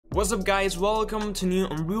What's up guys, welcome to new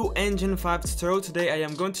Unreal Engine 5 tutorial. Today I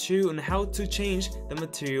am going to show you on how to change the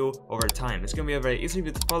material over time. It's going to be a very easy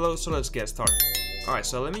video to follow, so let's get started. Alright,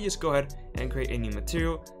 so let me just go ahead and create a new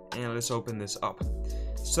material and let's open this up.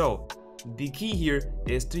 So the key here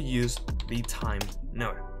is to use the time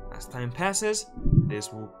node. As time passes,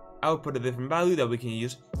 this will output a different value that we can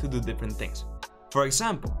use to do different things. For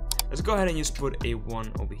example, let's go ahead and just put a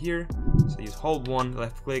 1 over here. So just hold 1,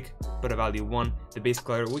 left click, put a value 1. The base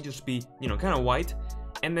color will just be, kind of white.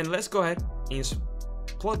 And then let's go ahead and just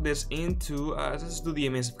plug this into, let's do the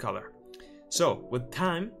emissive color. So with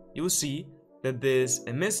time, you will see that this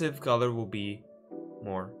emissive color will be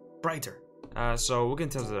more brighter. So we can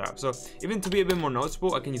test it out. So even to be a bit more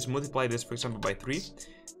noticeable, I can just multiply this, for example, by 3,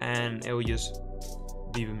 and it will just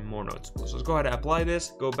be even more noticeable. So let's go ahead and apply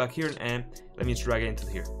this, go back here, and let me just drag it into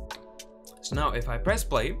here. So now if I press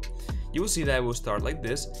play, you will see that it will start like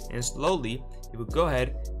this, and slowly it will go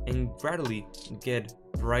ahead and gradually get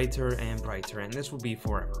brighter and brighter, and this will be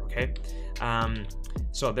forever, okay?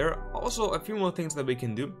 So there are also a few more things that we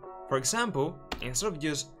can do. For example, instead of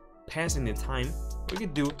just passing the time, we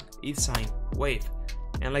could do a sine wave,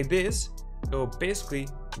 and like this it will basically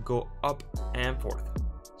go up and forth.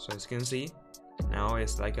 So as you can see, now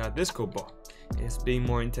it's like a disco ball. It's being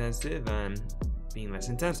more intensive and being less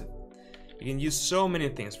intensive. You can use so many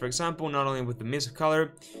things. For example, not only with the emissive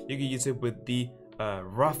color, you can use it with the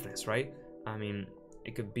roughness, right? I mean,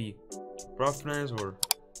 it could be roughness or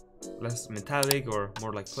less metallic or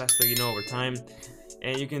more like plastic, over time.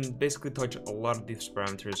 And you can basically touch a lot of these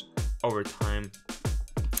parameters over time.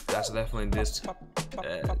 That's definitely this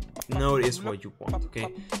node is what you want, okay?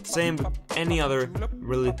 Same with any other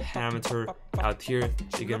really parameter out here.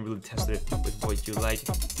 You can really test it with what you like.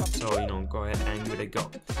 So, go ahead and give it a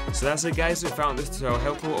go. So that's it, guys. If you found this tutorial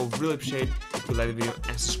helpful, I would really appreciate if you like the video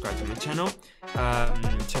and subscribe to my channel.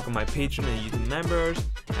 Check out my Patreon and YouTube members.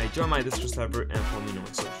 Join my Discord server and follow me on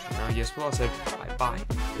my social. Now, yes, well, I said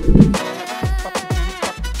bye-bye.